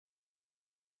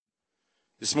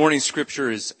This morning's scripture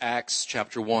is Acts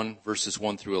chapter 1, verses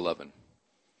 1 through 11.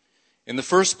 In the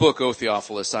first book, O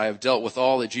Theophilus, I have dealt with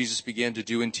all that Jesus began to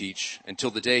do and teach until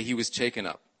the day he was taken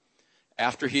up,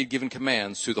 after he had given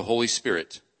commands through the Holy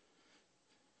Spirit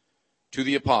to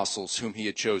the apostles whom he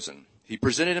had chosen. He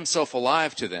presented himself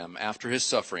alive to them after his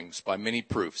sufferings by many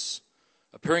proofs,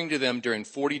 appearing to them during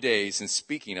 40 days and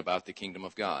speaking about the kingdom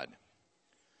of God.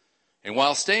 And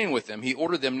while staying with them, he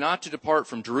ordered them not to depart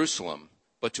from Jerusalem,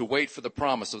 but to wait for the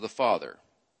promise of the Father,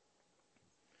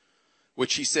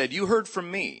 which he said, "You heard from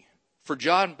me, for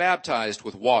John baptized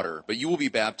with water, but you will be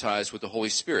baptized with the Holy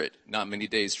Spirit not many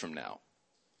days from now."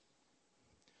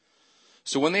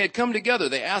 So when they had come together,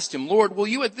 they asked him, "Lord, will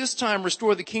you at this time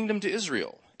restore the kingdom to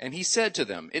Israel?" And he said to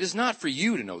them, "It is not for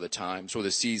you to know the times or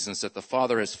the seasons that the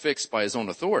Father has fixed by his own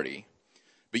authority,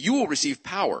 but you will receive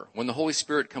power when the Holy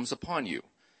Spirit comes upon you,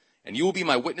 and you will be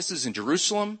my witnesses in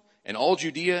Jerusalem and all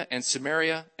Judea and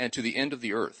Samaria and to the end of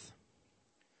the earth."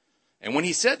 And when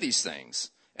he said these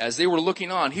things, as they were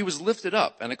looking on, he was lifted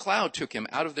up, and a cloud took him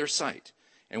out of their sight.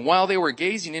 And while they were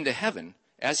gazing into heaven,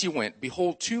 as he went,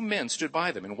 behold, two men stood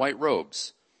by them in white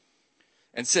robes,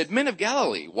 and said, "Men of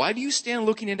Galilee, why do you stand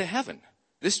looking into heaven?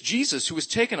 This Jesus who was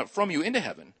taken up from you into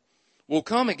heaven will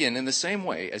come again in the same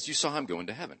way as you saw him go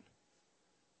into heaven."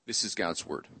 This is God's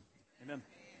word. Amen.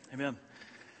 Amen.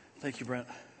 Thank you, Brent.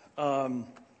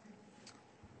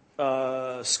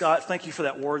 Scott, thank you for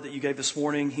that word that you gave this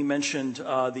morning. He mentioned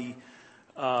what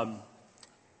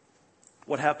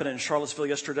happened in Charlottesville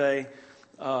yesterday.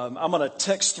 I'm on a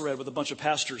text thread with a bunch of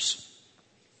pastors,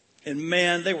 and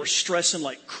man, they were stressing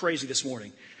like crazy this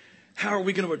morning. How are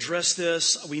we going to address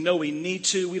this? We know we need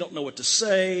to. We don't know what to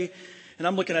say. And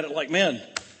I'm looking at it like, man,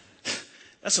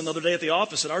 that's another day at the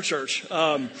office at our church.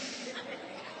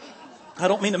 I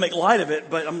don't mean to make light of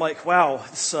it, but I'm like, wow.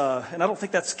 And I don't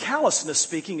think that's callousness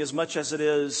speaking as much as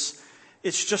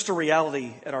it's just a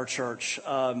reality at our church.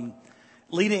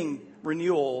 Leading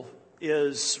renewal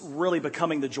is really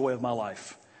becoming the joy of my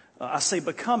life. I say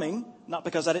becoming, not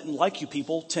because I didn't like you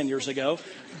people 10 years ago,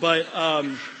 but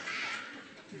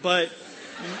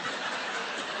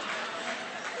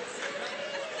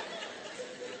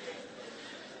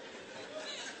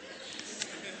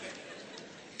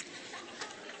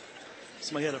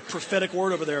somebody had a prophetic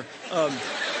word over there.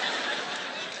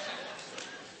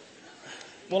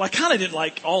 Well, I kind of didn't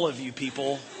like all of you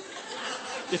people.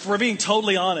 If we're being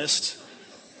totally honest,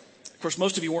 of course,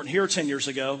 most of you weren't here 10 years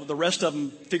ago. The rest of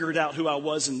them figured out who I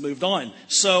was and moved on.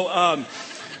 So,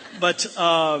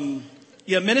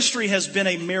 ministry has been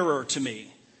a mirror to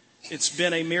me. It's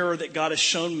been a mirror that God has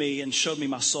shown me and showed me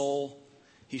my soul.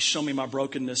 He's shown me my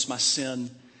brokenness, my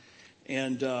sin,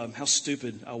 and how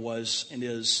stupid I was and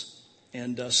is.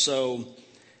 And so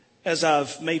as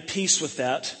I've made peace with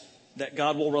that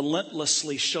God will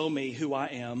relentlessly show me who I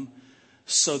am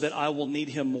so that I will need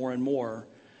him more and more,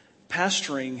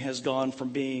 pastoring has gone from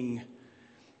being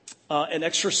an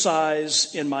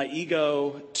exercise in my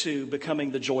ego to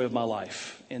becoming the joy of my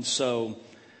life. And so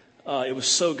it was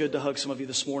so good to hug some of you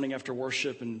this morning after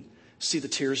worship and see the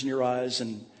tears in your eyes.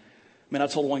 And man, I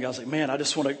told one guy, I was like, man, I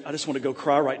just want to go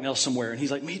cry right now somewhere. And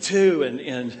he's like, me too.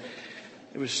 And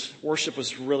worship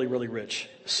was really, really rich.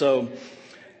 So,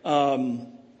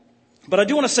 but I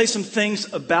do want to say some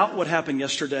things about what happened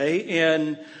yesterday.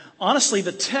 And honestly,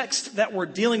 the text that we're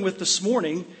dealing with this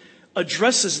morning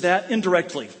addresses that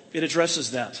indirectly. It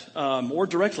addresses that, or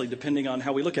directly, depending on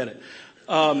how we look at it.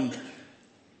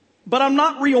 But I'm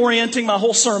not reorienting my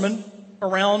whole sermon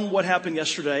around what happened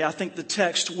yesterday. I think the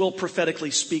text will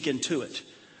prophetically speak into it.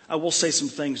 I will say some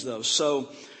things though. So,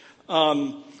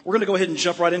 we're going to go ahead and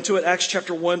jump right into it. Acts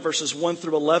chapter 1, verses 1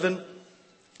 through 11.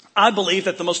 I believe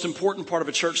that the most important part of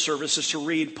a church service is to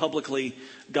read publicly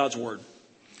God's word.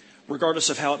 Regardless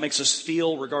of how it makes us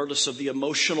feel, regardless of the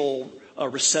emotional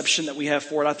reception that we have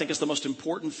for it, I think it's the most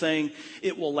important thing.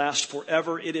 It will last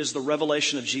forever. It is the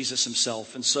revelation of Jesus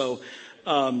himself. And so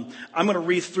I'm going to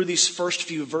read through these first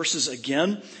few verses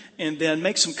again and then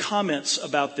make some comments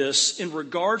about this in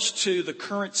regards to the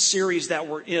current series that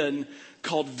we're in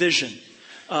called Vision.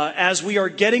 As we are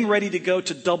getting ready to go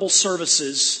to double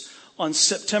services on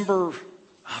September,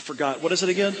 I forgot, what is it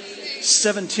again?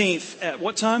 17th at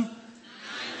what time?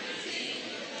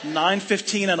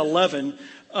 9:15 and 11.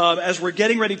 As we're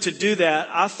getting ready to do that,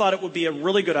 I thought it would be a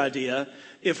really good idea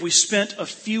if we spent a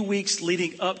few weeks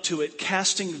leading up to it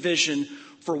casting vision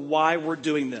for why we're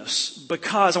doing this.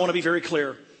 Because I want to be very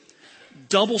clear,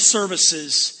 double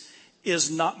services is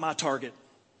not my target.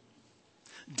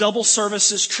 Double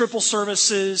services, triple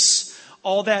services,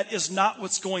 all that is not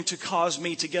what's going to cause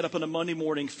me to get up on a Monday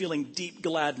morning feeling deep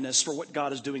gladness for what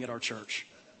God is doing at our church.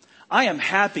 I am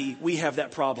happy we have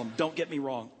that problem. Don't get me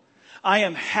wrong. I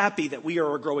am happy that we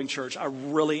are a growing church. I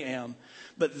really am.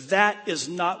 But that is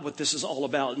not what this is all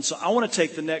about. And so I want to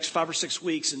take the next 5 or 6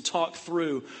 weeks and talk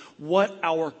through what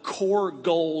our core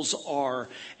goals are.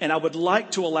 And I would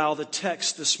like to allow the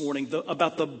text this morning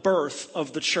about the birth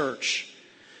of the church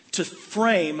to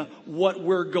frame what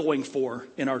we're going for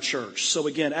in our church. So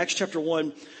again, Acts chapter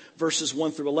 1, verses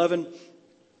 1 through 11.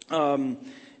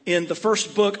 In the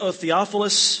first book of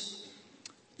Theophilus,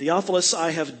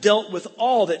 I have dealt with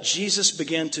all that Jesus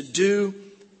began to do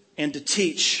and to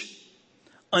teach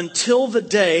until the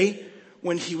day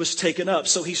when he was taken up.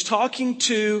 So he's talking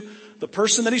to the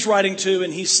person that he's writing to,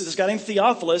 and he's this guy named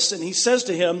Theophilus, and he says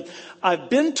to him, I've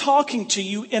been talking to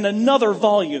you in another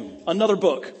volume, another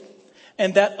book.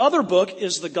 And that other book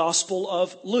is the Gospel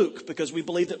of Luke, because we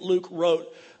believe that Luke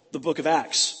wrote the book of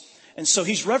Acts. And so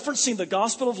he's referencing the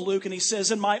Gospel of Luke, and he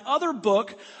says, in my other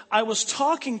book, I was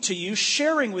talking to you,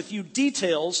 sharing with you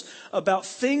details about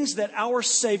things that our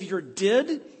Savior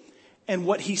did and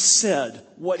what he said,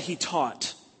 what he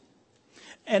taught.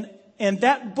 And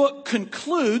that book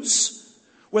concludes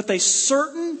with a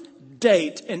certain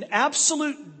date, an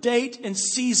absolute date and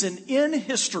season in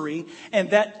history,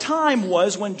 and that time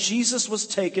was when Jesus was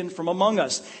taken from among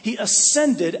us. He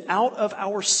ascended out of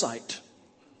our sight.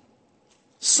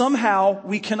 Somehow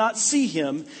we cannot see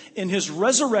him in his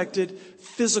resurrected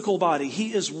physical body.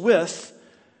 He is with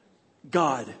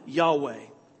God, Yahweh.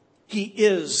 He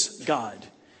is God.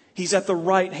 He's at the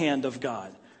right hand of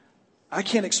God. I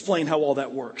can't explain how all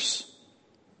that works.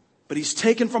 But he's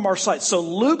taken from our sight. So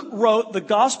Luke wrote the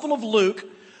Gospel of Luke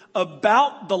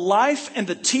about the life and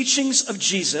the teachings of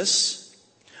Jesus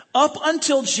up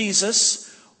until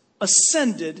Jesus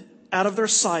ascended out of their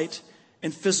sight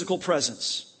and physical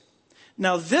presence.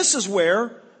 Now this is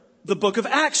where the book of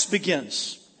Acts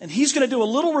begins. And he's going to do a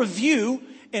little review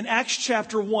in Acts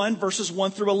chapter 1, verses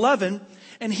 1 through 11.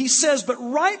 And he says, but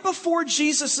right before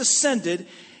Jesus ascended,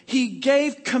 he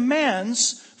gave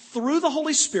commands through the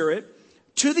Holy Spirit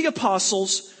to the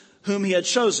apostles whom he had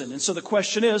chosen. And so the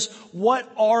question is,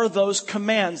 what are those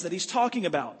commands that he's talking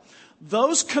about?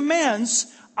 Those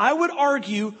commands, I would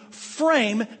argue,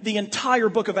 frame the entire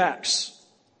book of Acts.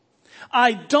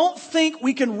 I don't think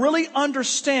we can really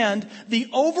understand the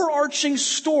overarching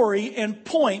story and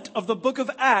point of the book of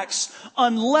Acts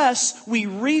unless we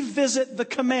revisit the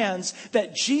commands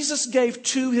that Jesus gave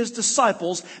to his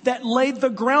disciples that laid the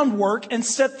groundwork and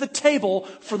set the table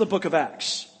for the book of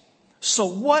Acts. So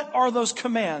what are those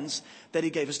commands that he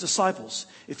gave his disciples?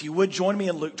 If you would join me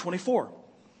in Luke 24,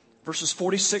 verses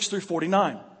 46 through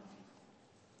 49.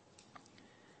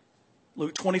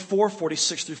 Luke 24,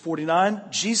 46 through 49,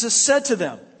 Jesus said to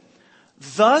them,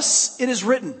 thus it is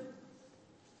written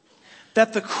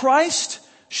that the Christ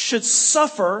should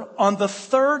suffer on the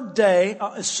third day,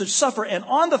 and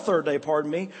on the third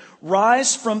day,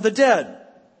 rise from the dead.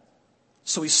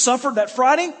 So he suffered that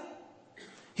Friday.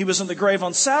 He was in the grave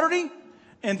on Saturday.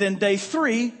 And then day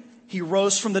 3, he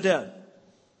rose from the dead.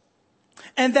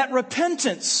 And that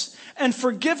repentance and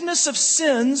forgiveness of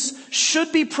sins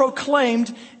should be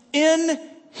proclaimed in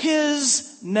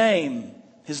his name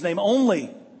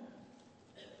only,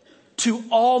 to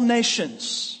all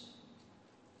nations.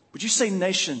 Would you say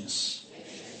nations?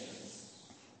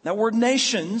 That word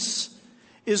nations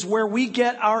is where we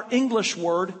get our English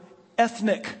word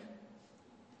ethnic.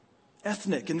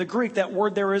 Ethnic. In the Greek, that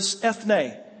word there is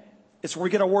ethne. It's where we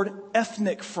get our word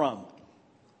ethnic from.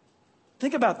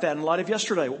 Think about that in light of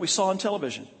yesterday, what we saw on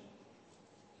television.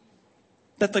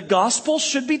 That the gospel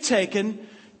should be taken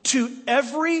to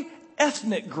every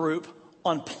ethnic group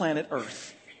on planet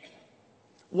Earth.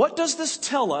 What does this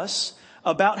tell us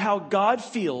about how God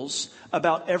feels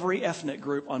about every ethnic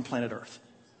group on planet Earth?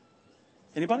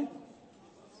 Anybody?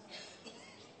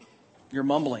 You're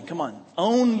mumbling. Come on.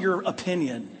 Own your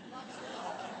opinion.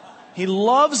 He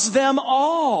loves them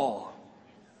all.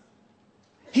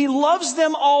 He loves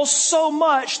them all so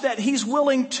much that he's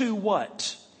willing to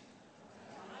what?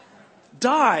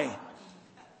 Die.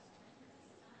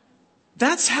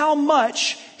 That's how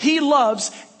much he loves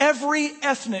every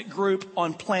ethnic group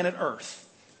on planet Earth.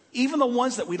 Even the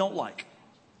ones that we don't like.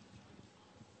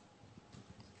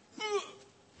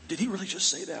 Did he really just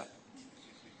say that?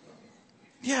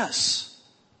 Yes.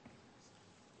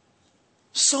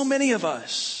 So many of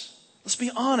us, let's be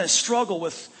honest, struggle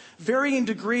with varying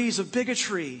degrees of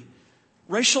bigotry,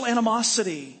 racial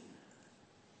animosity.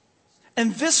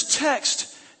 And this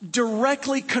text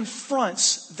directly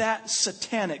confronts that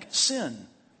satanic sin.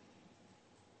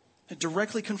 It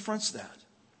directly confronts that.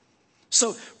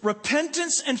 So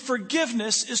repentance and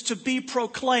forgiveness is to be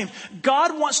proclaimed.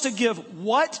 God wants to give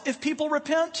what if people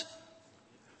repent?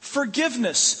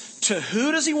 Forgiveness. To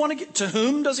whom does he want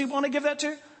to give that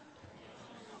to?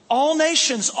 All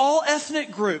nations, all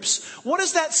ethnic groups. What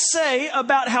does that say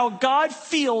about how God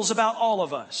feels about all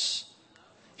of us?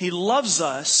 He loves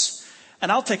us.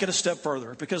 And I'll take it a step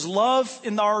further, because love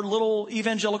in our little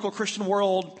evangelical Christian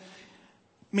world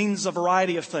means a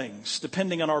variety of things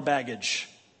depending on our baggage.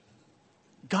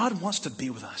 God wants to be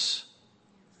with us.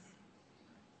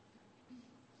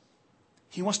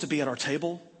 He wants to be at our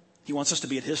table. He wants us to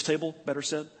be at his table, better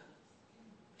said.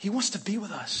 He wants to be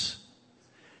with us.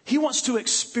 He wants to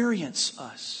experience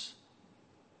us.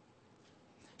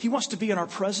 He wants to be in our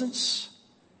presence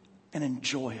and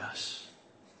enjoy us.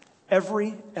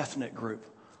 Every ethnic group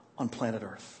on planet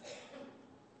Earth.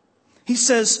 He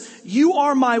says, you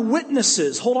are my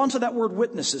witnesses. Hold on to that word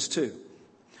witnesses too.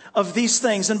 Of these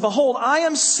things. And behold, I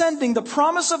am sending the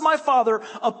promise of my Father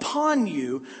upon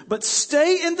you, but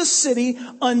stay in the city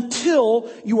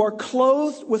until you are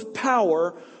clothed with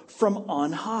power from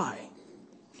on high.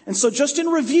 And so just in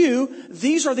review,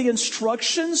 these are the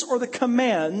instructions or the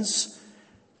commands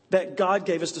that God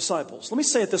gave his disciples. Let me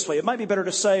say it this way. It might be better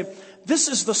to say, this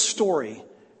is the story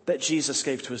that Jesus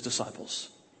gave to his disciples.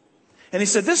 And he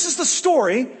said, this is the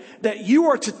story that you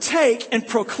are to take and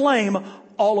proclaim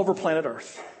all over planet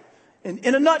Earth. And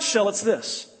in a nutshell, it's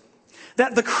this: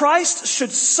 that the Christ should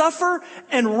suffer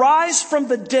and rise from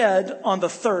the dead on the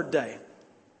third day.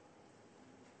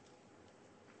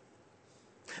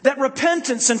 That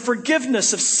repentance and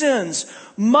forgiveness of sins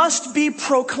must be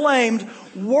proclaimed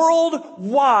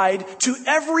worldwide to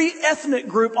every ethnic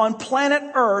group on planet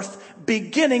Earth,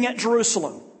 beginning at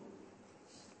Jerusalem.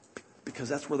 Because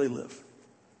that's where they live.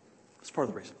 That's part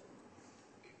of the reason.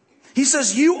 He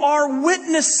says, you are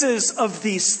witnesses of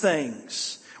these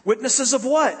things. Witnesses of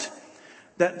what?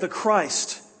 That the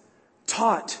Christ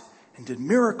taught and did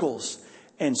miracles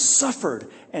and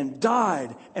suffered and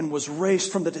died and was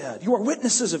raised from the dead. You are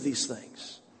witnesses of these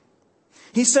things.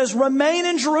 He says, remain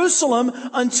in Jerusalem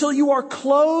until you are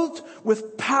clothed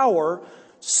with power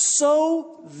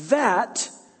so that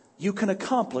you can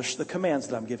accomplish the commands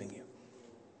that I'm giving you.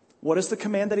 What is the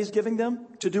command that he's giving them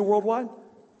to do worldwide?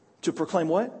 To proclaim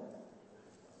what?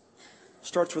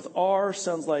 Starts with R,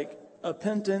 sounds like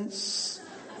repentance,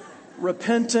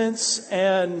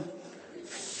 and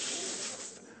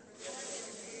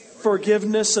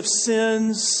forgiveness of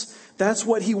sins. That's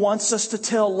what he wants us to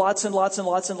tell lots and lots and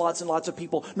lots and lots and lots of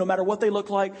people, no matter what they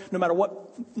look like, no matter what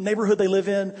neighborhood they live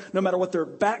in, no matter what their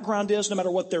background is, no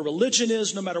matter what their religion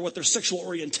is, no matter what their sexual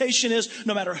orientation is,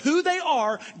 no matter who they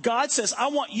are. God says, I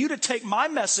want you to take my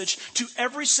message to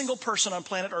every single person on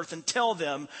planet Earth and tell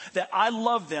them that I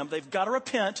love them. They've got to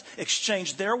repent,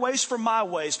 exchange their ways for my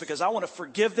ways, because I want to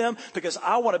forgive them, because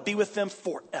I want to be with them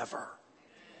forever.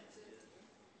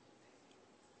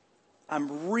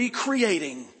 I'm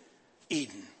recreating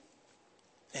Eden.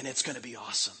 And it's going to be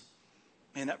awesome.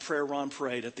 Man, that prayer Ron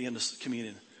prayed at the end of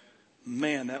communion,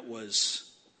 man, that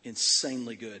was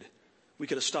insanely good. We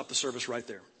could have stopped the service right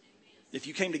there. If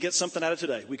you came to get something out of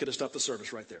today, we could have stopped the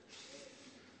service right there.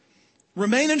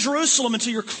 Remain in Jerusalem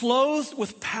until you're clothed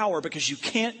with power, because you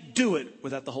can't do it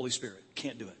without the Holy Spirit.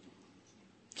 Can't do it.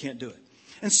 Can't do it.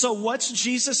 And so what's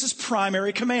Jesus'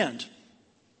 primary command?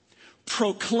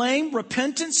 Proclaim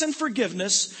repentance and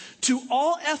forgiveness to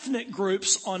all ethnic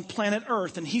groups on planet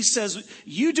Earth. And he says,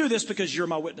 you do this because you're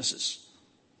my witnesses.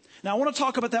 Now, I want to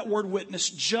talk about that word witness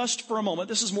just for a moment.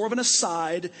 This is more of an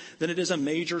aside than it is a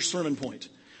major sermon point.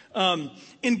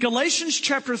 In Galatians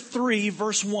chapter 3,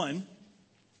 verse 1,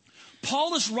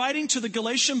 Paul is writing to the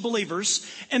Galatian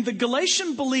believers, and the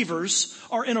Galatian believers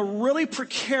are in a really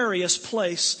precarious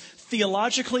place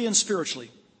theologically and spiritually.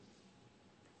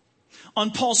 On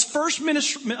Paul's first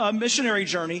missionary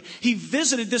journey, he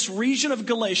visited this region of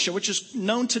Galatia, which is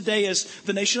known today as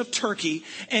the nation of Turkey.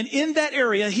 And in that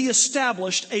area, he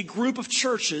established a group of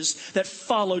churches that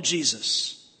followed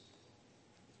Jesus.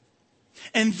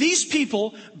 And these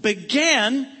people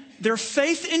their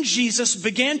faith in Jesus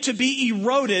began to be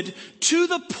eroded to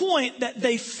the point that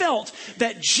they felt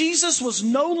that Jesus was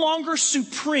no longer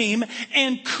supreme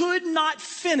and could not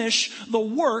finish the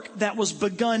work that was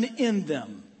begun in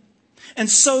them. And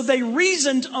so they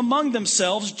reasoned among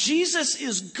themselves, Jesus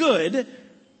is good,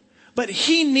 but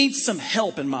he needs some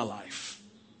help in my life.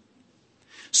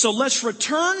 So let's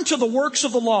return to the works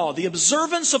of the law, the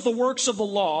observance of the works of the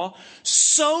law,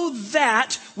 so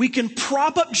that we can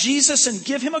prop up Jesus and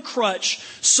give him a crutch,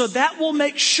 so that will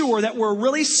make sure that we're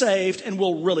really saved and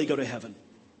we'll really go to heaven.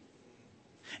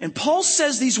 And Paul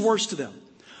says these words to them,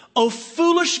 O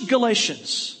foolish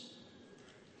Galatians,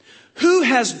 who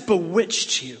has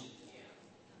bewitched you?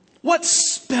 What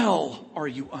spell are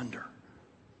you under?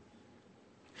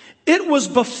 It was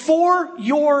before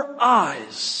your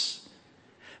eyes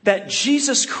that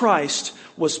Jesus Christ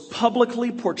was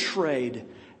publicly portrayed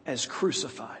as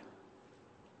crucified.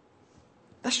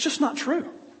 That's just not true.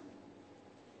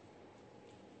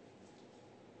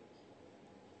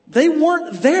 They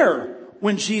weren't there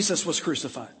when Jesus was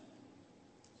crucified.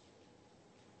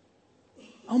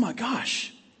 Oh my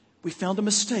gosh, we found a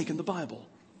mistake in the Bible.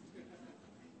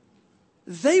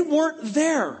 They weren't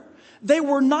there. They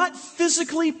were not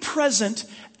physically present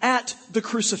at the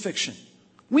crucifixion.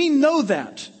 We know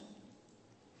that.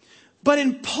 But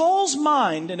in Paul's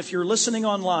mind, and if you're listening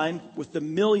online with the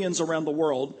millions around the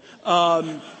world,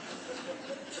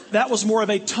 that was more of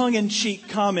a tongue-in-cheek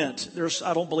comment.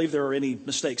 I don't believe there are any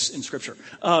mistakes in Scripture.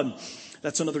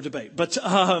 That's another debate. But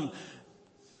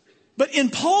in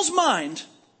Paul's mind,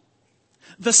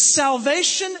 the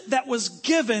salvation that was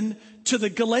given to the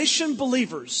Galatian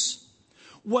believers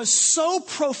was so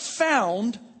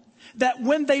profound that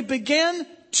when they began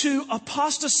to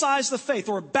apostatize the faith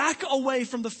or back away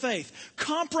from the faith,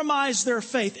 compromise their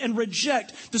faith and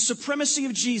reject the supremacy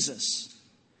of Jesus,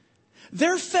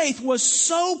 their faith was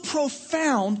so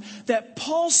profound that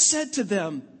Paul said to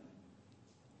them,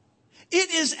 it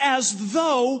is as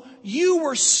though you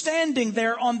were standing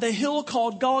there on the hill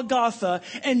called Golgotha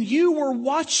and you were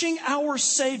watching our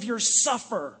Savior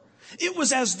suffer. It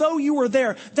was as though you were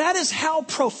there. That is how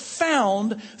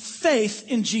profound faith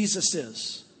in Jesus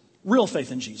is. Real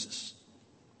faith in Jesus.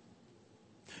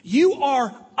 You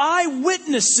are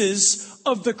eyewitnesses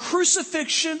of the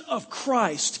crucifixion of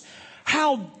Christ.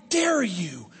 How dare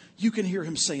you? You can hear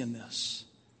him saying this.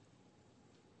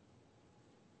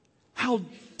 How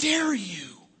dare you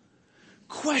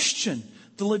question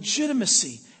the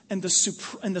legitimacy and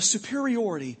the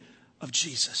superiority of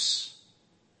Jesus?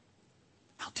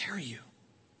 How dare you?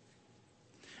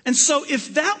 And so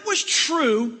if that was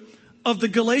true of the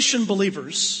Galatian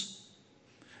believers,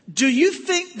 do you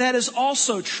think that is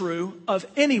also true of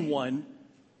anyone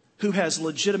who has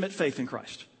legitimate faith in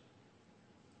Christ?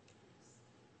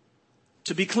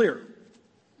 To be clear,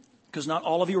 because not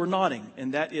all of you are nodding,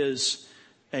 and that is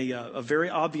a very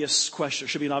obvious question. There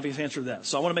should be an obvious answer to that.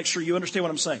 So I want to make sure you understand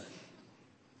what I'm saying.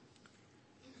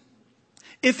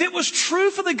 If it was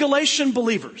true for the Galatian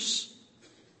believers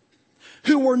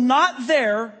who were not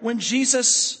there when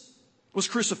Jesus was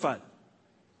crucified,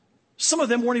 some of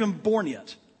them weren't even born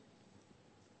yet.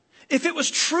 If it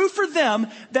was true for them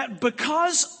that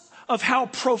because of how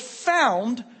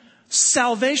profound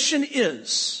salvation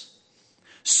is,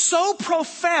 so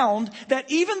profound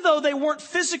that even though they weren't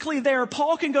physically there,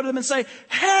 Paul can go to them and say,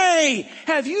 hey,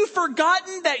 have you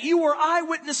forgotten that you were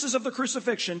eyewitnesses of the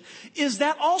crucifixion? Is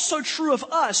that also true of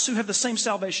us who have the same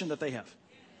salvation that they have?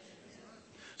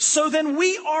 So then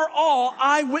we are all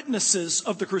eyewitnesses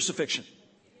of the crucifixion.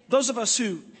 Those of us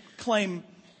who claim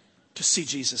to see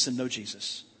Jesus and know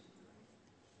Jesus.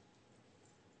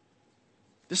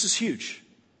 This is huge.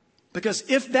 Because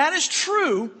if that is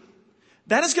true,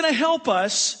 that is going to help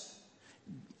us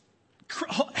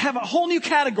have a whole new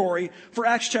category for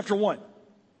Acts chapter 1.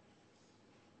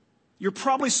 You're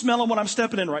probably smelling what I'm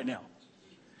stepping in right now.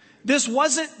 This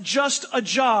wasn't just a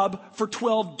job for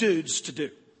 12 dudes to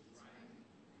do.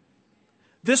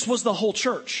 This was the whole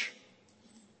church.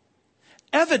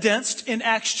 Evidenced in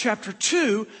Acts chapter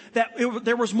 2 that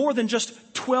there was more than just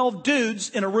 12 dudes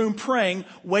in a room praying,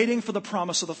 waiting for the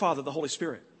promise of the Father, the Holy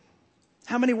Spirit.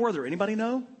 How many were there? Anybody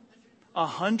know?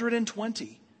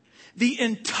 120. The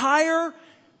entire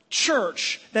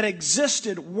church that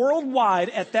existed worldwide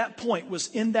at that point was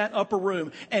in that upper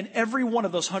room, and every one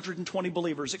of those 120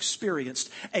 believers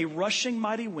experienced a rushing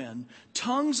mighty wind,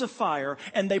 tongues of fire,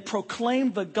 and they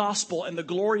proclaimed the gospel and the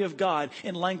glory of God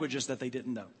in languages that they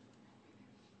didn't know.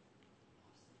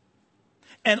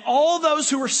 And all those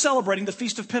who were celebrating the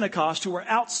Feast of Pentecost, who were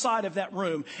outside of that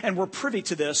room and were privy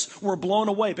to this, were blown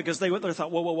away because they thought,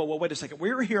 whoa, wait a second.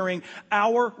 We're hearing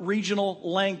our regional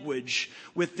language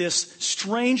with this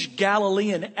strange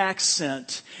Galilean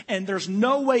accent, and there's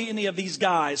no way any of these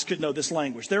guys could know this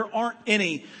language. There aren't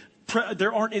any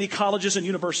colleges and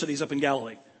universities up in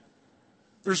Galilee.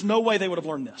 There's no way they would have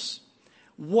learned this.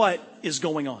 What is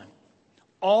going on?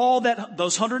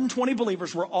 Those 120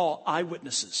 believers were all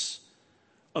eyewitnesses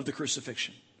of the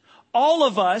crucifixion. All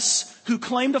of us who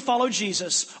claim to follow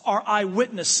Jesus are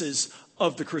eyewitnesses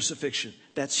of the crucifixion.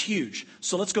 That's huge.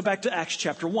 So let's go back to Acts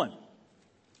chapter 1.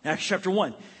 Acts chapter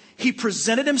 1. He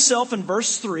presented himself in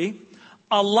verse 3,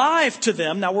 alive to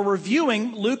them. Now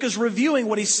Luke is reviewing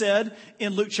what he said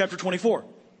in Luke chapter 24.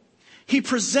 He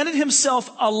presented himself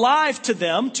alive to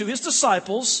them, to his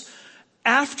disciples,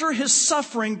 after his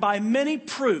suffering by many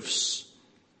proofs,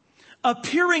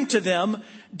 appearing to them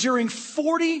during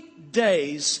 40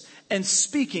 days and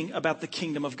speaking about the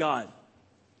kingdom of God.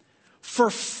 For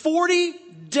 40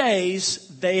 days,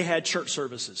 they had church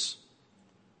services.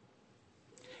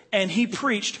 And he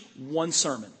preached one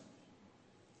sermon.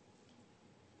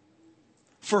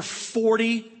 For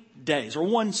 40 days, or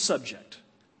one subject.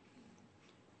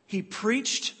 He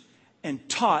preached and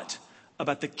taught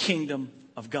about the kingdom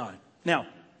of God. Now,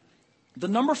 the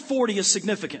number 40 is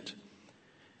significant.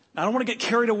 I don't want to get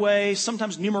carried away.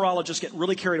 Sometimes numerologists get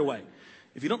really carried away.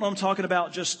 If you don't know what I'm talking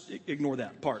about, just ignore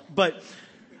that part. But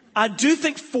I do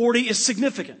think 40 is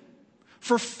significant.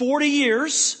 For 40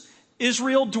 years,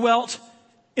 Israel dwelt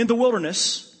in the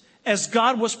wilderness as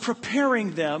God was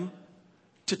preparing them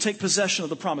to take possession of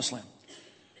the promised land.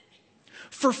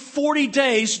 For 40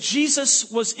 days,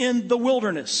 Jesus was in the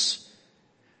wilderness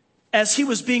as he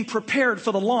was being prepared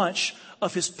for the launch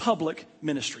of his public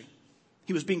ministry.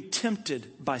 He was being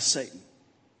tempted by Satan.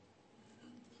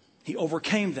 He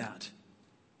overcame that,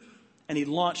 and he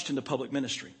launched into public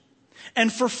ministry.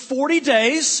 And for 40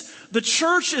 days, the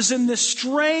church is in this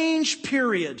strange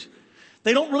period.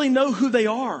 They don't really know who they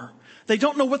are. They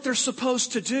don't know what they're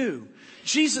supposed to do.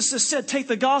 Jesus has said, take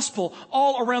the gospel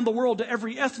all around the world to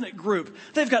every ethnic group.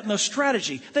 They've got no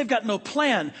strategy. They've got no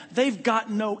plan. They've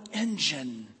got no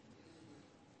engine.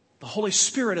 The Holy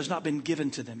Spirit has not been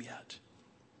given to them yet.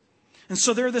 And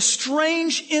so they're this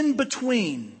strange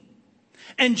in-between.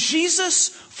 And Jesus,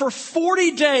 for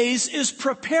 40 days, is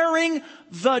preparing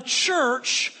the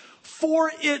church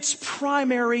for its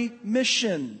primary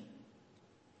mission.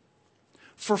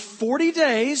 For 40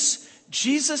 days,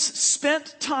 Jesus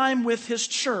spent time with his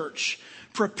church,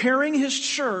 preparing his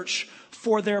church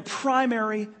for their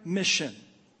primary mission.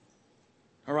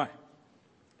 All right.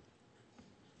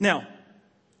 Now,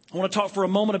 I want to talk for a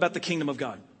moment about the kingdom of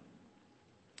God.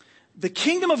 The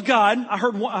kingdom of God, I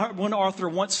heard one author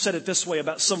once said it this way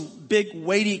about some big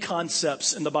weighty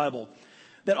concepts in the Bible,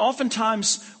 that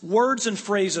oftentimes words and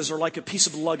phrases are like a piece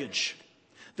of luggage.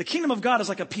 The kingdom of God is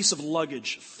like a piece of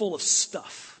luggage full of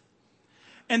stuff.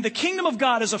 And the kingdom of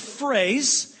God is a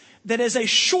phrase that is a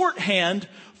shorthand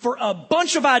for a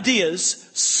bunch of ideas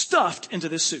stuffed into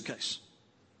this suitcase.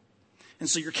 And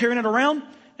so you're carrying it around,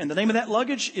 and the name of that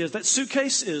luggage is, that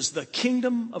suitcase is the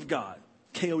kingdom of God,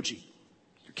 K-O-G.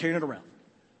 You're carrying it around.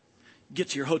 You get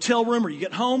to your hotel room or you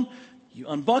get home, you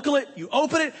unbuckle it, you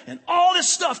open it, and all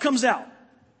this stuff comes out.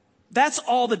 That's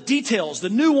all the details, the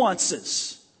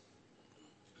nuances,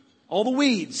 all the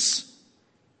weeds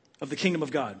of the kingdom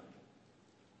of God.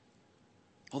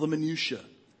 All the minutiae.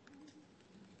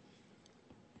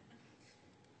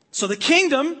 So the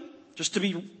kingdom, just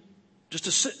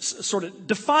to sort of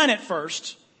define it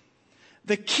first,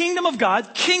 the kingdom of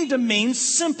God, kingdom means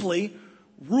simply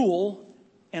rule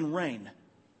and reign.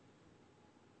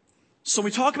 So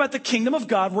we talk about the kingdom of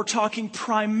God, we're talking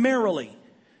primarily,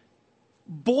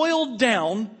 boiled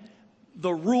down,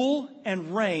 the rule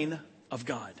and reign of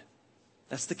God.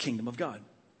 That's the kingdom of God.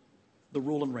 The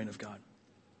rule and reign of God.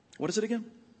 What is it again?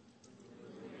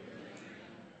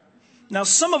 Now,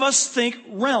 some of us think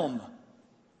realm,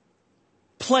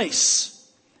 place.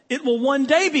 It will one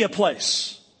day be a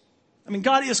place. I mean,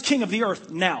 God is king of the earth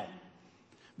now.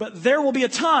 But there will be a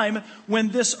time when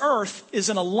this earth is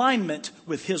in alignment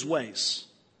with his ways.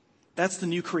 That's the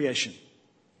new creation.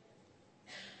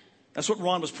 That's what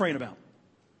Ron was praying about.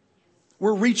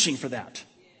 We're reaching for that.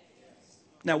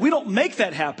 Now, we don't make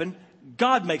that happen.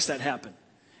 God makes that happen.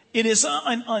 It is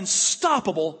an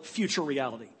unstoppable future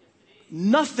reality.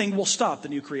 Nothing will stop the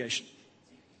new creation.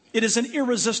 It is an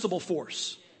irresistible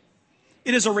force.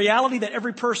 It is a reality that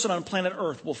every person on planet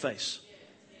Earth will face.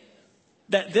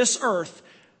 That this earth,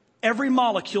 every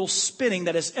molecule spinning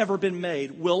that has ever been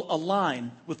made, will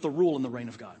align with the rule and the reign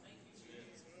of God.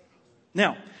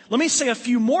 Now, let me say a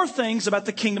few more things about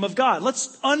the kingdom of God.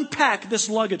 Let's unpack this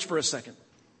luggage for a second.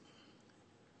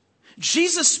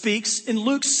 Jesus speaks in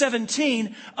Luke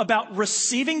 17 about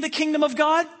receiving the kingdom of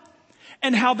God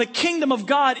and how the kingdom of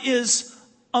God is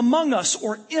among us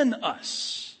or in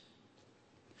us.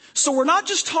 So we're not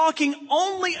just talking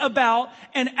only about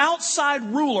an outside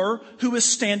ruler who is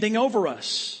standing over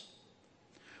us.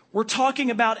 We're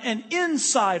talking about an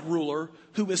inside ruler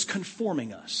who is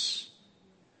conforming us,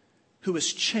 who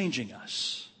is changing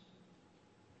us,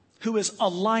 who is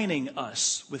aligning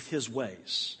us with his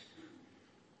ways.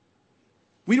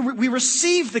 We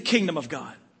receive the kingdom of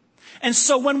God. And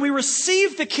so when we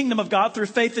receive the kingdom of God through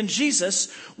faith in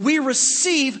Jesus, we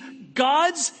receive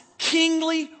God's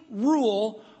kingly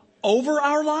rule over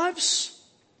our lives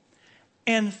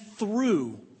and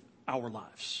through our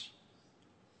lives.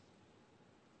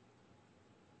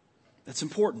 That's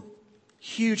important.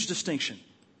 Huge distinction.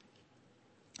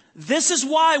 This is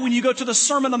why when you go to the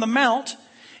Sermon on the Mount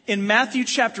in Matthew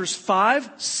chapters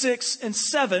 5, 6, and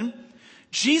 7,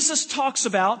 Jesus talks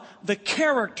about the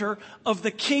character of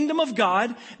the kingdom of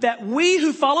God that we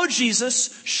who follow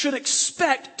Jesus should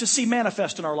expect to see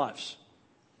manifest in our lives.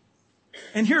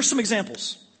 And here are some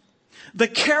examples. The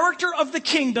character of the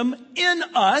kingdom in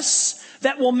us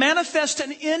that will manifest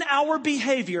in our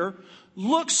behavior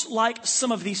looks like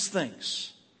some of these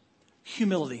things.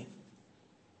 Humility.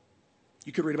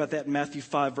 You could read about that in Matthew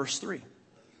 5, verse 3.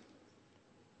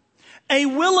 A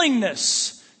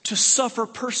willingness to suffer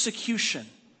persecution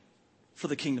for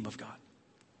the kingdom of God.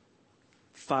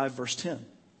 5, verse 10.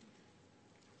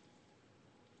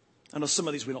 I know some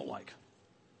of these we don't like.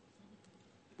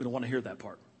 We don't want to hear that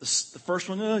part. The first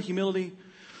one, humility.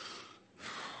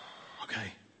 Okay.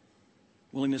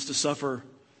 Willingness to suffer.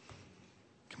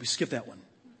 Can we skip that one?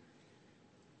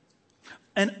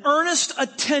 An earnest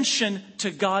attention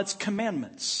to God's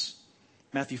commandments.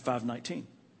 Matthew 5:19.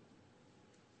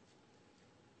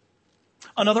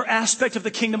 Another aspect of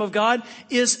the kingdom of God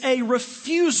is a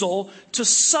refusal to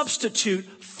substitute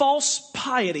false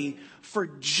piety for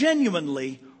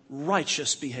genuinely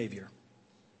righteous behavior.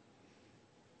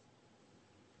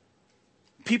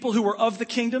 People who are of the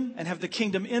kingdom and have the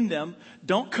kingdom in them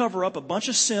don't cover up a bunch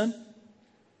of sin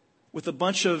with a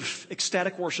bunch of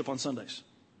ecstatic worship on Sundays.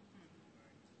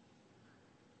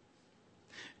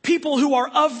 People who are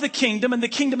of the kingdom and the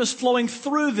kingdom is flowing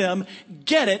through them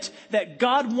get it that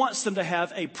God wants them to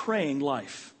have a praying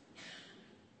life.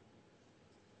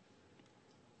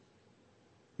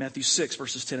 Matthew 6,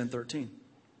 verses 10 and 13.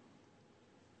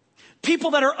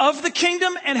 People that are of the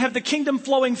kingdom and have the kingdom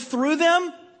flowing through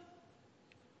them,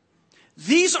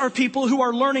 these are people who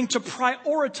are learning to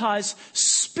prioritize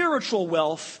spiritual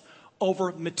wealth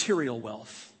over material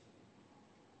wealth.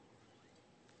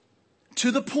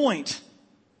 To the point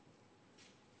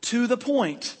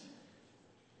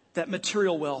that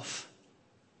material wealth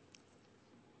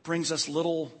brings us a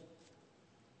little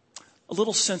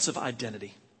sense of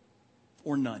identity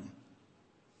or none.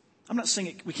 I'm not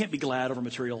saying we can't be glad over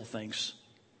material things.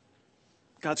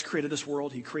 God's created this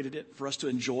world. He created it for us to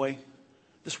enjoy.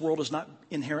 This world is not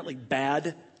inherently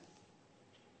bad.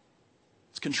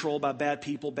 It's controlled by bad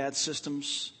people, bad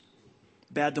systems,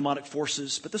 bad demonic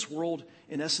forces. But this world,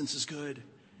 in essence, is good.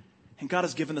 And God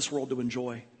has given this world to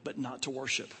enjoy, but not to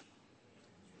worship.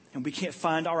 And we can't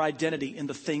find our identity in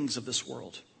the things of this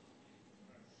world.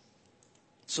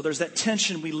 So there's that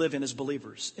tension we live in as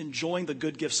believers, enjoying the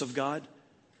good gifts of God,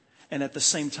 and at the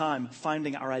same time,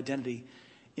 finding our identity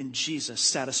in Jesus,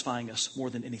 satisfying us more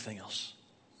than anything else.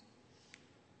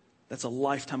 That's a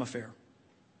lifetime affair.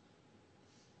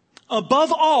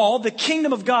 Above all, the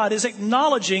kingdom of God is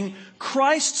acknowledging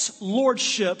Christ's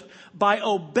lordship by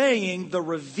obeying the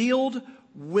revealed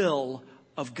will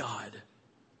of God.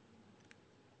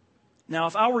 Now,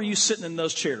 if I were you sitting in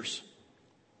those chairs,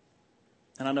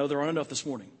 and I know there aren't enough this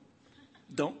morning,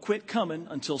 don't quit coming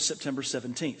until September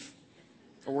 17th,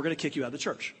 or we're going to kick you out of the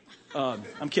church.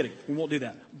 I'm kidding. We won't do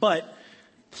that. But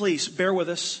please bear with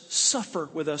us. Suffer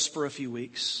with us for a few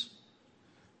weeks.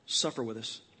 Suffer with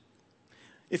us.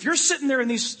 If you're sitting there in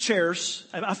these chairs,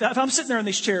 if I'm sitting there in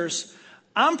these chairs,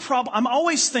 I'm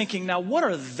always thinking, now what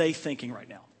are they thinking right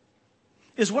now?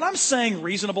 Is what I'm saying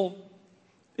reasonable?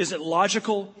 Is it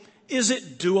logical? Is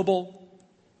it doable?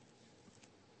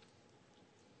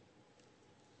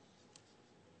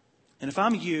 And if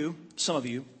I'm you, some of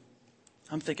you,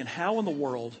 I'm thinking, how in the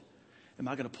world am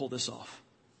I going to pull this off?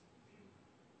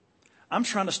 I'm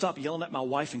trying to stop yelling at my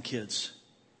wife and kids,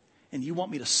 and you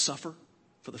want me to suffer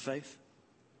for the faith?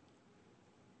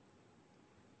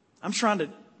 I'm trying to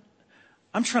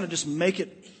just make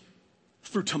it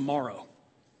through tomorrow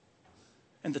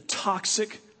and the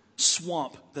toxic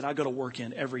swamp that I go to work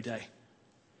in every day.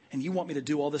 And you want me to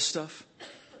do all this stuff?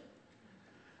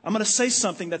 I'm going to say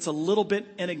something that's a little bit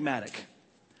enigmatic.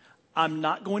 I'm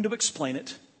not going to explain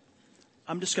it.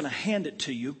 I'm just going to hand it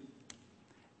to you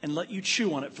and let you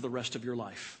chew on it for the rest of your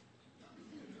life.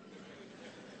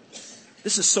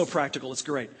 This is so practical. It's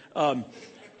great.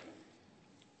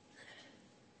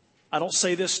 I don't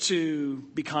say this to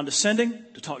be condescending,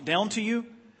 to talk down to you.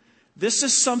 This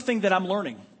is something that I'm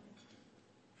learning.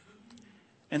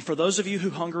 And for those of you who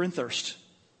hunger and thirst,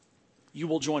 you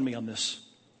will join me on this.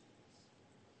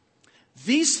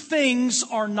 These things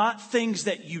are not things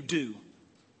that you do.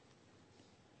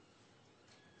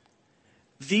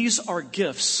 These are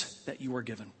gifts that you are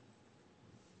given.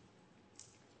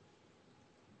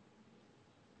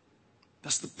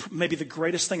 That's maybe the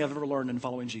greatest thing I've ever learned in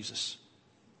following Jesus.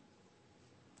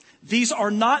 These are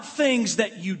not things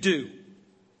that you do.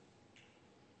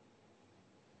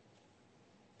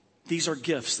 These are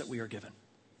gifts that we are given.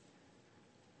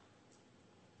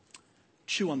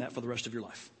 Chew on that for the rest of your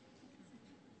life.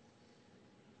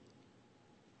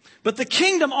 But the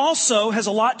kingdom also has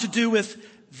a lot to do with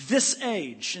this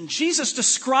age. And Jesus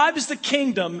describes the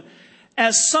kingdom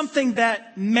as something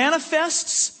that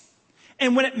manifests.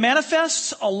 And when it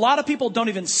manifests, a lot of people don't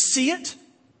even see it.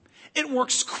 It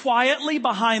works quietly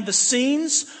behind the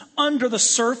scenes, under the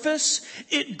surface.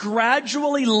 It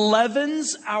gradually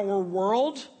leavens our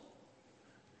world.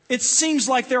 It seems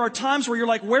like there are times where you're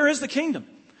like, where is the kingdom?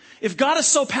 If God is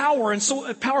so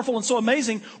powerful and so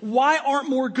amazing, why aren't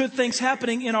more good things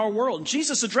happening in our world? And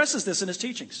Jesus addresses this in his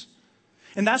teachings.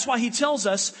 And that's why he tells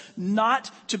us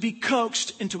not to be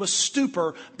coaxed into a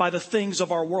stupor by the things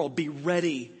of our world. Be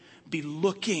ready. Be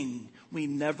looking. We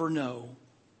never know.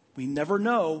 We never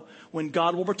know when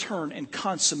God will return and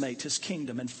consummate his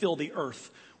kingdom and fill the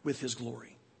earth with his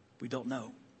glory. We don't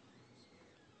know.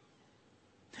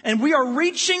 And we are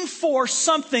reaching for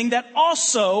something that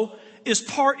also is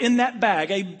part in that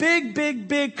bag. A big, big,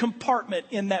 big compartment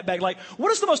in that bag. Like,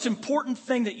 what is the most important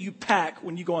thing that you pack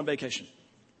when you go on vacation?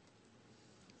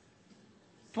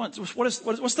 Come on,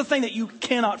 what's the thing that you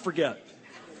cannot forget?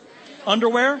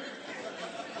 Underwear?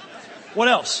 What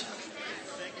else?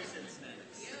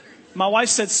 My wife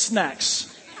said snacks.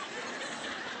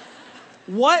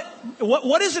 What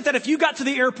is it that if you got to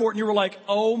the airport and you were like,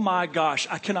 oh my gosh,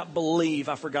 I cannot believe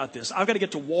I forgot this. I've got to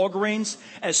get to Walgreens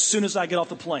as soon as I get off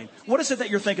the plane. What is it that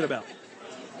you're thinking about?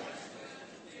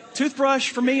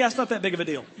 Toothbrush, for me, that's not that big of a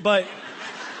deal. But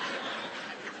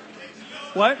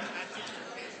what?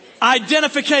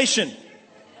 Identification.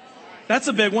 That's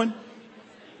a big one.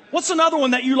 What's another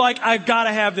one that you like, I've got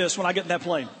to have this when I get in that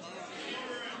plane?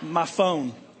 My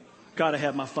phone. Got to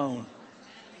have my phone.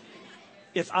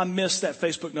 If I miss that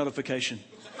Facebook notification,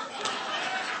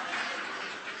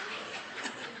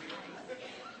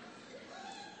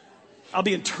 I'll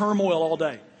be in turmoil all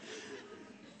day.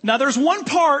 Now, there's one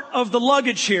part of the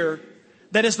luggage here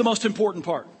that is the most important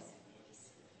part.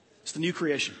 It's the new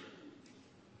creation.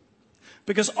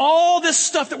 Because all this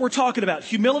stuff that we're talking about,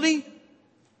 humility,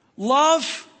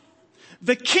 love,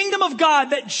 the kingdom of God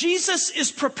that Jesus is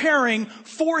preparing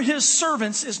for his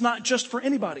servants is not just for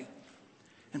anybody.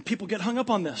 And people get hung up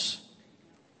on this.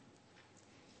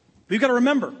 We've got to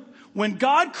remember, when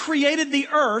God created the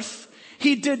earth,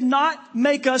 he did not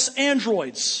make us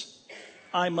androids.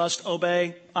 I must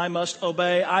obey,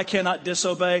 I cannot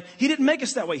disobey. He didn't make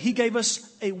us that way. He gave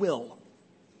us a will.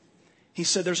 He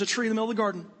said, there's a tree in the middle of the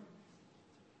garden.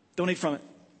 Don't eat from it.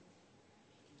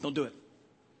 Don't do it.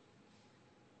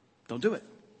 Don't do it.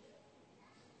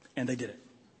 And they did it.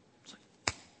 It's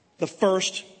like the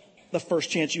first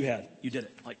chance you had, you did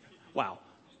it. Like, wow.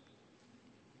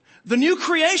 The new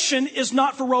creation is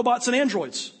not for robots and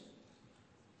androids.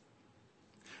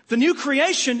 The new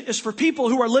creation is for people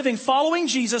who are living following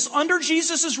Jesus, under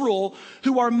Jesus' rule,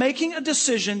 who are making a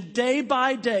decision day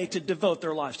by day to devote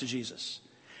their lives to Jesus.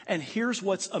 And here's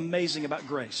what's amazing about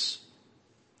grace.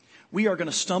 We are going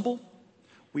to stumble.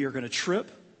 We are going to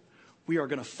trip. We are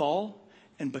going to fall.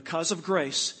 And because of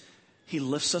grace, he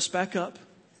lifts us back up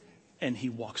and he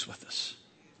walks with us.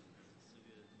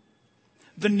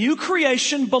 The new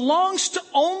creation belongs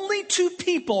only to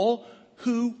people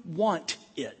who want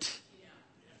it.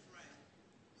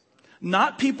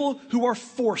 Not people who are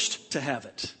forced to have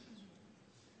it.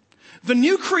 The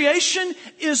new creation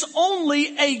is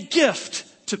only a gift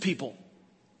to people.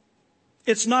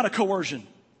 It's not a coercion.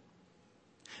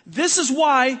 This is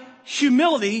why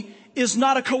humility is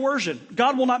not a coercion.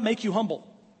 God will not make you humble.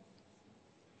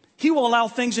 He will allow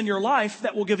things in your life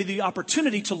that will give you the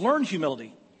opportunity to learn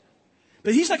humility.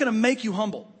 But he's not going to make you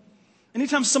humble.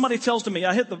 Anytime somebody tells to me,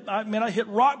 I hit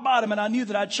rock bottom and I knew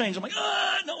that I'd change. I'm like,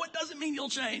 no, it doesn't mean you'll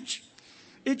change.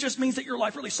 It just means that your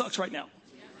life really sucks right now.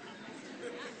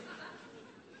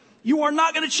 You are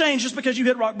not going to change just because you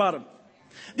hit rock bottom.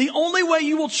 The only way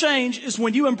you will change is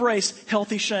when you embrace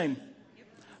healthy shame.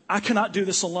 I cannot do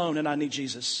this alone and I need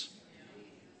Jesus.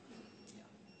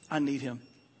 I need him.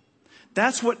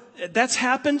 That's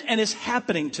happened and is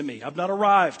happening to me. I've not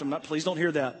arrived. Please don't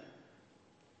hear that.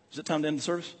 Is it time to end the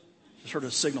service? Just heard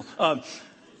a signal. I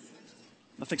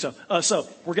think so. So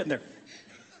we're getting there.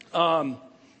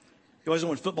 You always know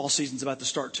when football season's about to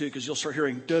start too, because you'll start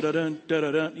hearing da-da-dun,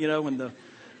 da-da-dun, when the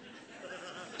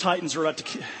Titans are about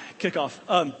to kick off.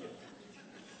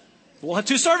 We'll have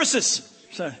 2 services.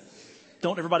 So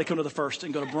don't everybody come to the first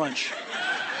and go to brunch.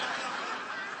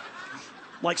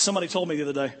 Like somebody told me the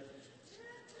other day.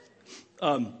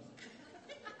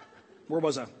 Where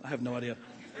was I? I have no idea.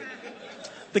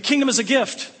 The kingdom is a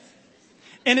gift.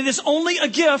 And it is only a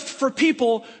gift for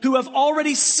people who have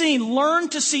already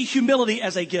learned to see humility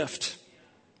as a gift.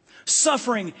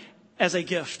 Suffering as a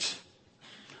gift.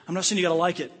 I'm not saying you got to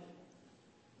like it.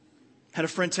 Had a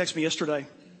friend text me yesterday.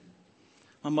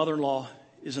 My mother-in-law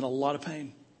is in a lot of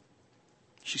pain.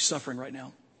 She's suffering right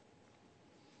now.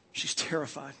 She's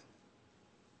terrified.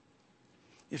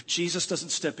 If Jesus doesn't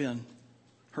step in,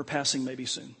 her passing may be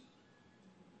soon.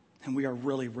 And we are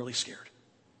really, really scared.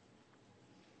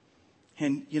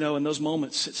 And, in those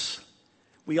moments,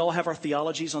 we all have our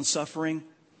theologies on suffering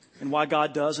and why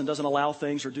God does and doesn't allow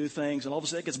things or do things. And all of a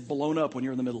sudden it gets blown up when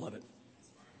you're in the middle of it.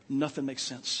 Nothing makes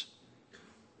sense.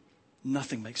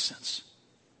 Nothing makes sense.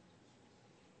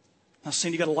 I'm not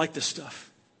saying you got to like this stuff.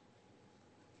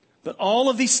 But all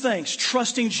of these things,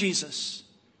 trusting Jesus,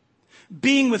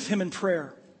 being with Him in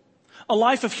prayer, a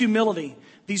life of humility,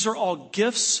 these are all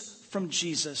gifts from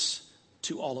Jesus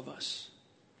to all of us.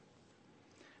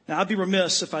 Now, I'd be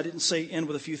remiss if I didn't end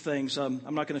with a few things. I'm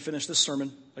not going to finish this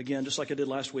sermon again, just like I did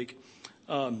last week.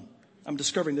 I'm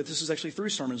discovering that this is actually 3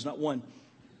 sermons, not 1.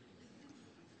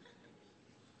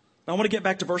 Now, I want to get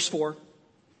back to verse 4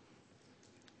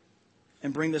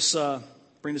 and bring this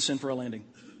in for a landing.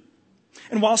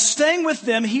 And while staying with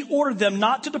them, He ordered them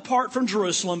not to depart from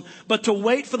Jerusalem, but to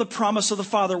wait for the promise of the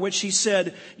Father, which He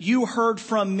said, "You heard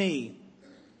from me.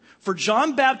 For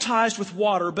John baptized with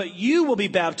water, but you will be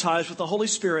baptized with the Holy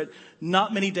Spirit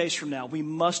not many days from now." We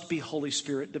must be Holy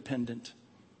Spirit dependent.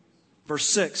 Verse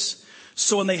 6.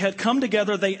 So when they had come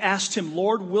together, they asked Him,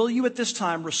 "Lord, will you at this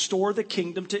time restore the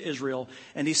kingdom to Israel?"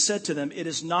 And He said to them, "It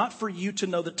is not for you to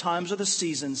know the times or the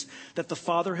seasons that the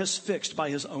Father has fixed by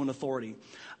His own authority."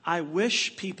 I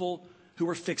wish people who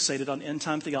are fixated on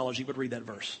end-time theology would read that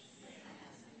verse.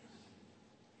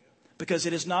 Because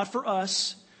it is not for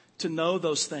us to know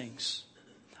those things.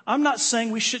 I'm not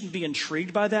saying we shouldn't be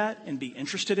intrigued by that and be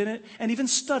interested in it and even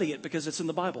study it because it's in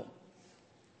the Bible.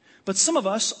 But some of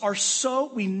us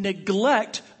we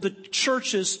neglect the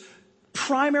church's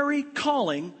primary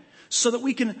calling so that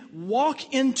we can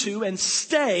walk into and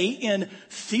stay in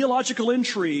theological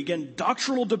intrigue and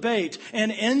doctrinal debate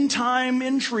and end-time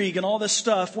intrigue and all this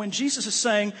stuff when Jesus is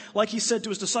saying, like He said to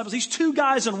His disciples, these 2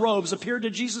 guys in robes appeared to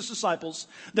Jesus' disciples.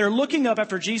 They're looking up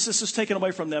after Jesus is taken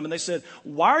away from them, and they said,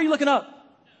 "Why are you looking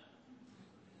up?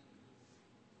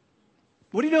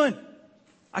 What are you doing?"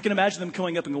 I can imagine them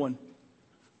coming up and going,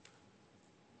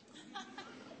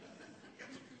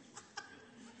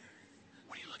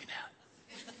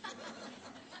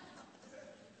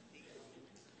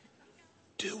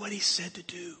 "Do what He said to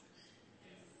do."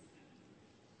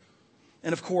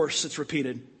 And of course, it's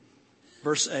repeated.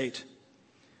 Verse 8.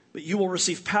 "But you will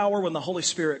receive power when the Holy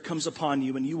Spirit comes upon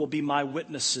you, and you will be my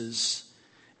witnesses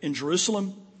in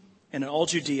Jerusalem and in all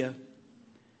Judea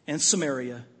and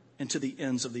Samaria and to the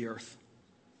ends of the earth."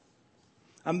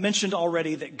 I mentioned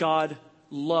already that God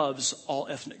loves all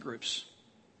ethnic groups.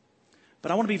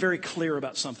 But I want to be very clear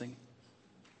about something.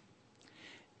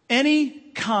 Any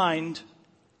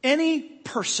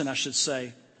person, I should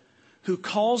say, who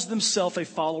calls themselves a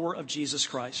follower of Jesus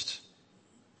Christ,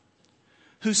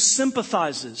 who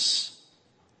sympathizes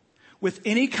with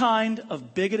any kind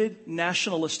of bigoted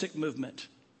nationalistic movement,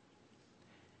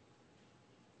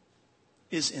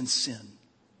 is in sin.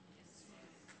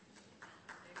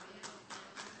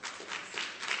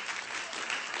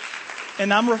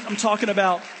 And I'm talking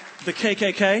about the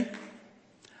KKK.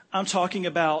 I'm talking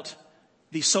about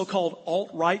the so-called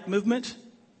alt-right movement.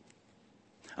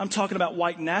 I'm talking about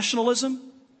white nationalism.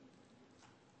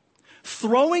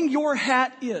 Throwing your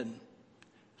hat in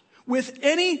with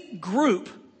any group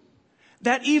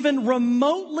that even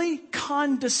remotely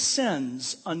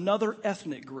condescends another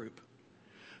ethnic group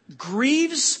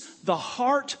grieves the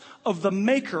heart of the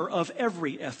maker of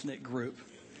every ethnic group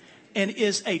and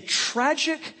is a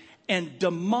tragic and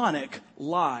demonic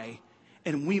lie,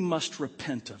 and we must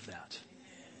repent of that.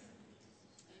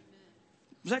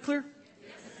 Was that clear?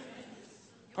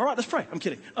 All right, let's pray. I'm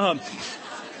kidding.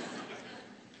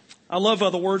 I love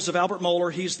the words of Albert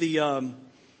Mohler. He's the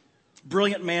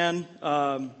brilliant man,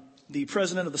 the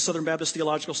president of the Southern Baptist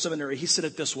Theological Seminary. He said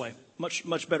it this way,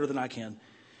 much better than I can.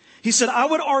 He said, "I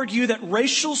would argue that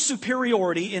racial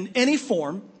superiority in any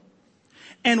form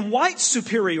and white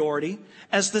superiority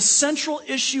as the central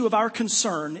issue of our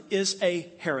concern is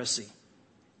a heresy.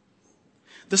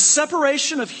 The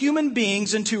separation of human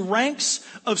beings into ranks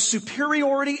of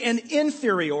superiority and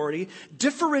inferiority,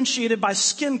 differentiated by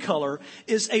skin color,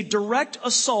 is a direct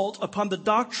assault upon the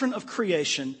doctrine of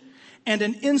creation and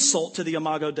an insult to the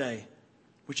Imago Dei,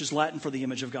 which is Latin for the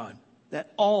image of God,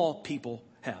 that all people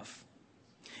have,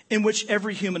 in which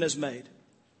every human is made.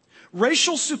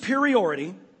 Racial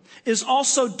superiority is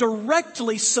also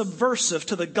directly subversive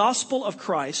to the gospel of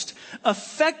Christ,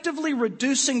 effectively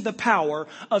reducing the power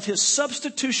of his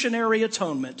substitutionary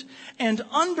atonement and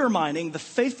undermining the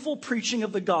faithful preaching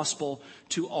of the gospel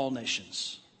to all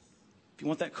nations. If you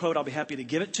want that quote, I'll be happy to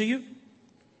give it to you.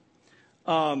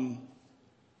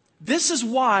 This is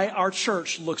why our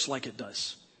church looks like it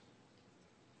does.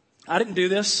 I didn't do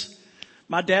this.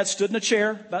 My dad stood in a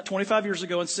chair about 25 years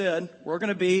ago and said, we're going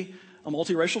to be a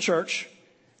multiracial church,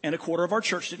 and a quarter of our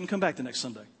church didn't come back the next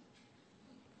Sunday.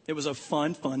 It was a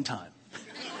fun time.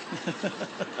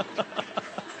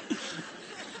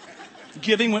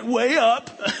 Giving went way up.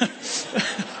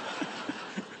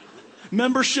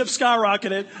 Membership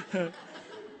skyrocketed.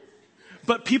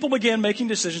 But people began making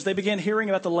decisions. They began hearing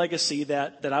about the legacy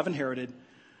that I've inherited,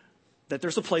 that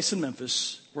there's a place in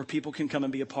Memphis where people can come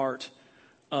and be a part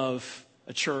of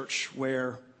a church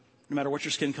where no matter what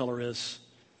your skin color is,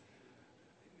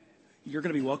 you're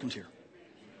going to be welcomed here.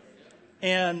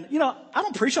 And, I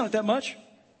don't preach on it that much.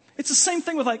 It's the same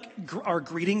thing with our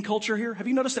greeting culture here. Have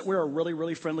you noticed that we're a really,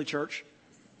 really friendly church?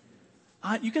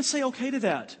 You can say okay to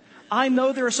that. I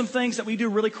know there are some things that we do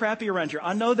really crappy around here.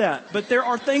 I know that. But there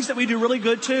are things that we do really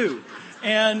good too.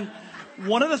 And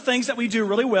one of the things that we do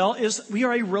really well is we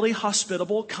are a really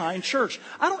hospitable, kind church.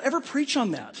 I don't ever preach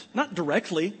on that. Not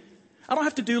directly. I don't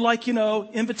have to do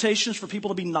invitations for people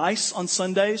to be nice on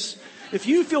Sundays. If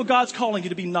you feel God's calling you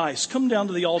to be nice, come down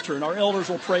to the altar and our elders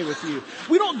will pray with you.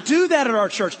 We don't do that at our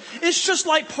church. It's just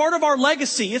like part of our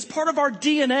legacy. It's part of our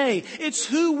DNA. It's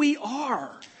who we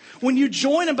are. When you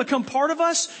join and become part of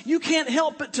us, you can't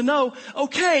help but to know,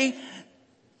 okay,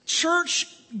 church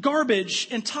garbage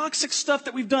and toxic stuff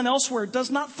that we've done elsewhere does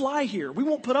not fly here. We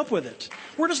won't put up with it.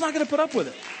 We're just not going to put up with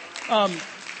it.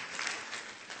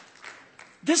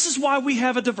 This is why we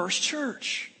have a diverse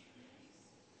church.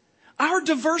 Our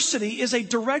diversity is a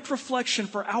direct reflection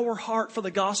for our heart for the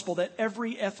gospel that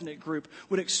every ethnic group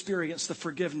would experience the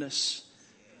forgiveness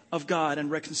of God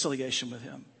and reconciliation with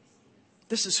Him.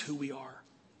 This is who we are.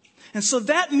 And so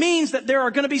that means that there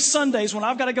are going to be Sundays when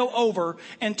I've got to go over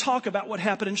and talk about what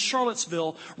happened in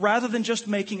Charlottesville rather than just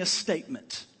making a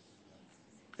statement.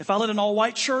 If I led an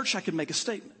all-white church, I could make a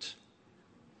statement.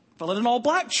 If I led an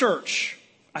all-black church,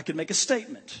 I could make a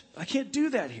statement. I can't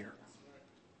do that here.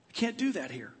 I can't do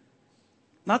that here.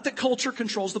 Not that culture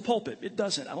controls the pulpit. It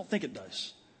doesn't. I don't think it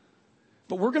does.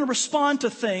 But we're going to respond to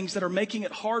things that are making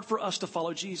it hard for us to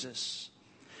follow Jesus.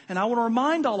 And I want to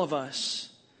remind all of us,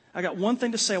 I got one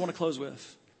thing to say I want to close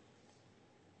with.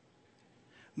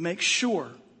 Make sure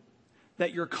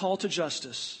that your call to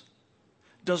justice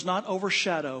does not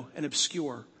overshadow and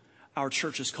obscure our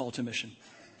church's call to mission.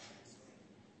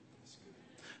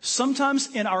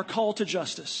 Sometimes in our call to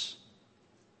justice,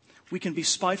 we can be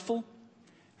spiteful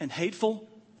and hateful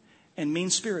and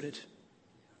mean-spirited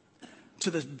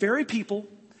to the very people,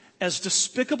 as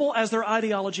despicable as their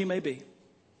ideology may be.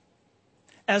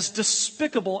 As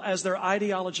despicable as their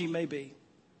ideology may be.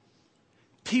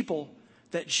 People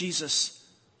that Jesus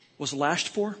was lashed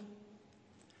for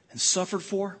and suffered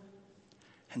for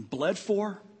and bled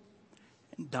for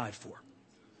and died for.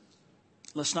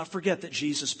 Let's not forget that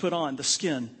Jesus put on the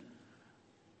skin,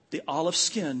 the olive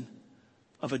skin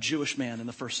of a Jewish man in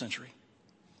the first century.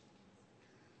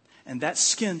 And that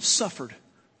skin suffered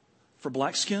for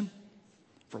black skin,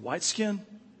 for white skin,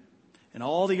 and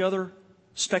all the other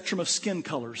spectrum of skin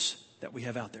colors that we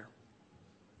have out there.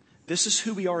 This is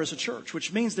who we are as a church,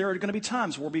 which means there are going to be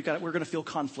times where we're going to feel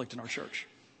conflict in our church.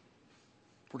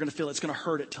 We're going to feel it's going to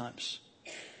hurt at times.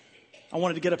 I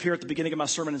wanted to get up here at the beginning of my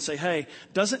sermon and say, hey,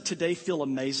 doesn't today feel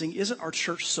amazing? Isn't our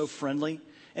church so friendly?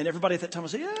 And everybody at that time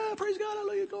would say, yeah, praise God,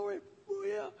 hallelujah, glory. Oh,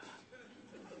 yeah.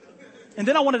 And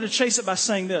then I wanted to chase it by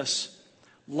saying this.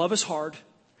 Love is hard.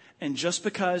 And just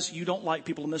because you don't like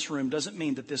people in this room doesn't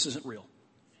mean that this isn't real.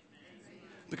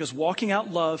 Because walking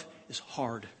out love is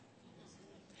hard.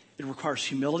 It requires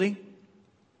humility,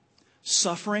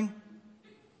 suffering,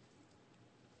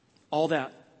 all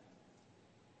that.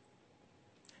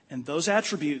 And those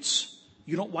attributes,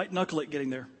 you don't white knuckle it getting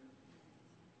there.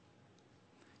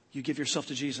 You give yourself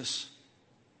to Jesus.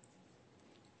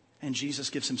 And Jesus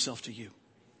gives Himself to you.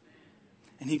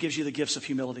 And He gives you the gifts of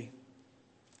humility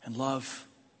and love,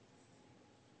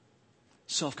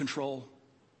 self-control.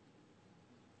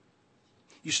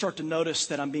 You start to notice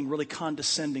that I'm being really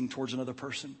condescending towards another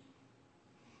person.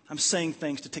 I'm saying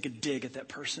things to take a dig at that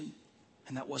person,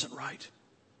 and that wasn't right.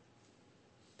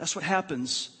 That's what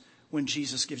happens when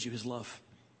Jesus gives you His love.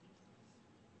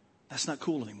 That's not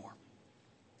cool anymore.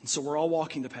 And so we're all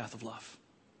walking the path of love.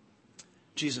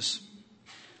 Jesus,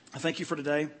 I thank You for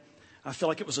today. I feel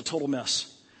like it was a total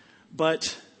mess.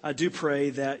 But I do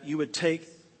pray that You would take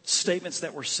statements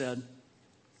that were said,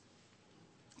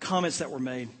 comments that were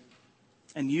made,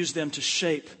 and use them to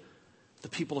shape the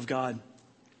people of God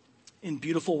in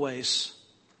beautiful ways.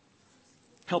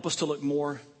 Help us to look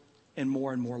more and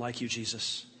more and more like you,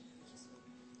 Jesus.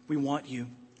 We want you.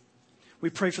 We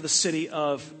pray for the city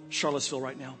of Charlottesville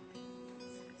right now.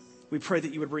 We pray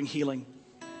that you would bring healing.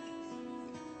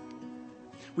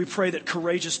 We pray that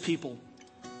courageous people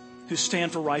who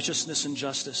stand for righteousness and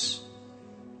justice,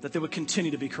 that they would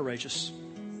continue to be courageous.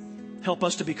 Help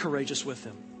us to be courageous with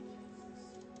them.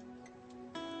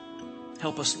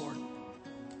 Help us, Lord.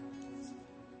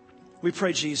 We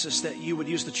pray, Jesus, that you would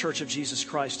use the Church of Jesus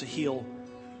Christ to heal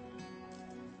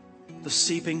the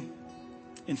seeping,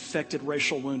 infected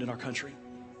racial wound in our country.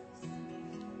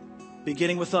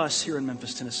 Beginning with us here in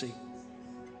Memphis, Tennessee.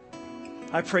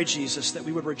 I pray, Jesus, that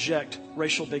we would reject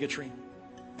racial bigotry.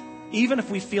 Even if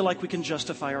we feel like we can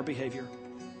justify our behavior,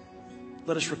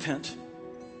 let us repent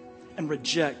and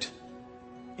reject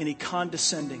any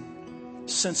condescending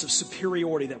sense of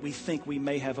superiority that we think we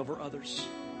may have over others.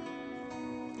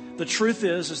 The truth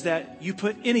is that you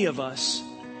put any of us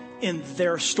in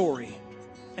their story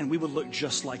and we would look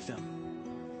just like them.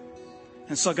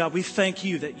 And so, God, we thank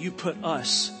you that you put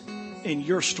us in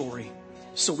your story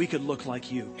so we could look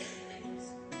like you.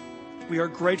 We are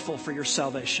grateful for your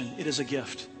salvation. It is a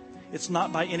gift. It's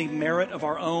not by any merit of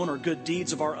our own or good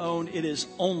deeds of our own. It is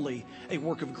only a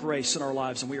work of grace in our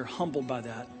lives, and we are humbled by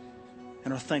that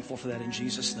and are thankful for that in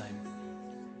Jesus' name.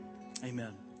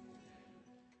 Amen.